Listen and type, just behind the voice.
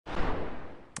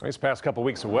These past couple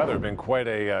weeks of weather have been quite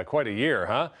a year,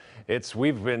 huh?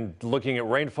 We've been looking at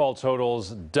rainfall totals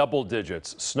double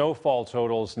digits, snowfall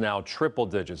totals now triple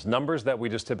digits, numbers that we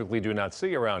just typically do not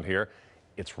see around here.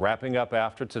 It's wrapping up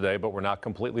after today, but we're not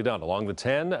completely done. Along the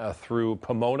 10 through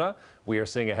Pomona, we are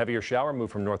seeing a heavier shower move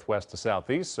from northwest to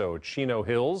southeast, so Chino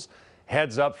Hills.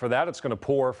 Heads up for that. It's going to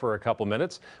pour for a couple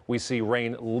minutes. We see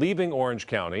rain leaving Orange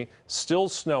County, still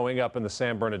snowing up in the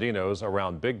San Bernardinos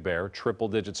around Big Bear,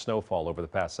 triple-digit snowfall over the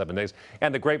past 7 days.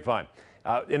 And the Grapevine.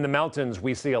 In the mountains,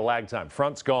 we see a lag time.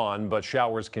 Front's gone, but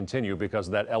showers continue because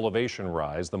of that elevation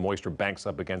rise. The moisture banks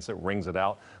up against it, wrings it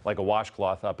out like a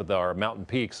washcloth up at our mountain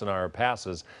peaks and our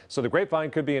passes. So the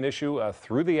Grapevine could be an issue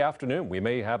through the afternoon. We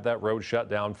may have that road shut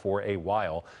down for a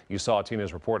while. You saw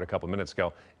Tina's report a couple minutes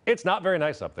ago. It's not very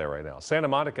nice up there right now. Santa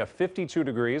Monica, 52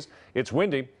 degrees. It's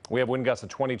windy. We have wind gusts of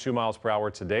 22 miles per hour.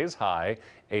 Today's high,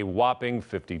 a whopping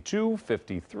 52,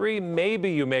 53. Maybe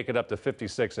you make it up to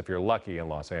 56 if you're lucky in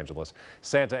Los Angeles.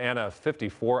 Santa Ana,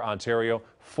 54. Ontario,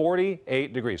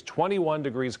 48 degrees, 21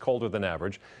 degrees colder than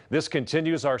average. This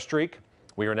continues our streak.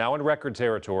 We are now in record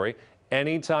territory.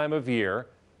 Any time of year,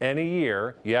 any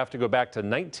year, you have to go back to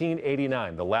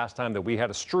 1989, the last time that we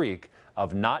had a streak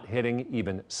of not hitting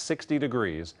even 60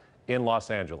 degrees in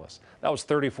Los Angeles. That was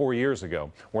 34 years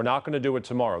ago. We're not going to do it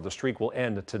tomorrow. The streak will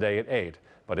end today at 8,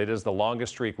 but it is the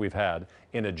longest streak we've had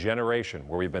in a generation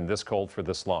where we've been this cold for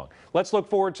this long. Let's look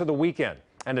forward to the weekend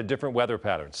and a different weather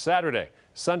pattern. Saturday,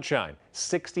 sunshine,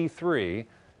 63.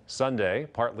 Sunday,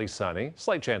 partly sunny,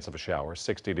 slight chance of a shower,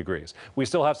 60 degrees. We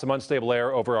still have some unstable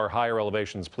air over our higher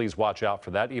elevations. Please watch out for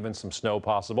that. Even some snow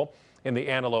possible in the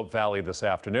Antelope Valley this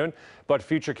afternoon. But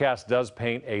Futurecast does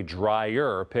paint a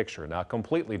drier picture. Not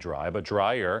completely dry, but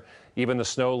drier. Even the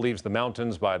snow leaves the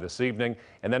mountains by this evening.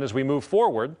 And then as we move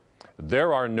forward,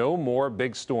 there are no more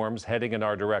big storms heading in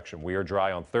our direction. We are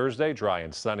dry on Thursday, dry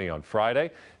and sunny on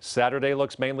Friday. Saturday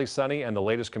looks mainly sunny, and the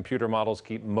latest computer models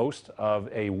keep most of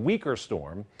a weaker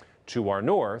storm to our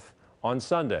north on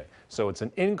Sunday. So it's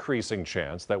an increasing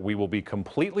chance that we will be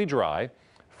completely dry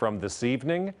from this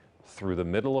evening through the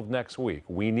middle of next week.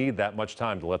 We need that much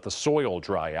time to let the soil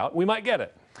dry out. We might get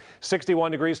it.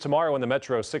 61 degrees tomorrow in the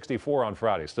metro, 64 on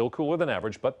Friday. Still cooler than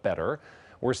average, but better.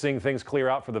 We're seeing things clear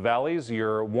out for the valleys.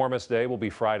 Your warmest day will be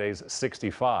Friday's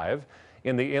 65.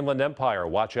 In the Inland Empire,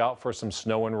 watch out for some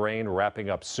snow and rain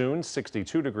wrapping up soon.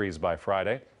 62 degrees by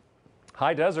Friday.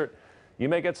 High desert, you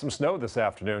may get some snow this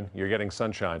afternoon. You're getting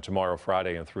sunshine tomorrow,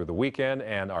 Friday, and through the weekend.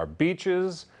 And our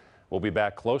beaches will be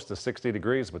back close to 60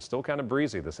 degrees, but still kind of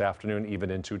breezy this afternoon, even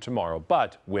into tomorrow,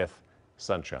 but with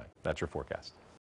sunshine. That's your forecast.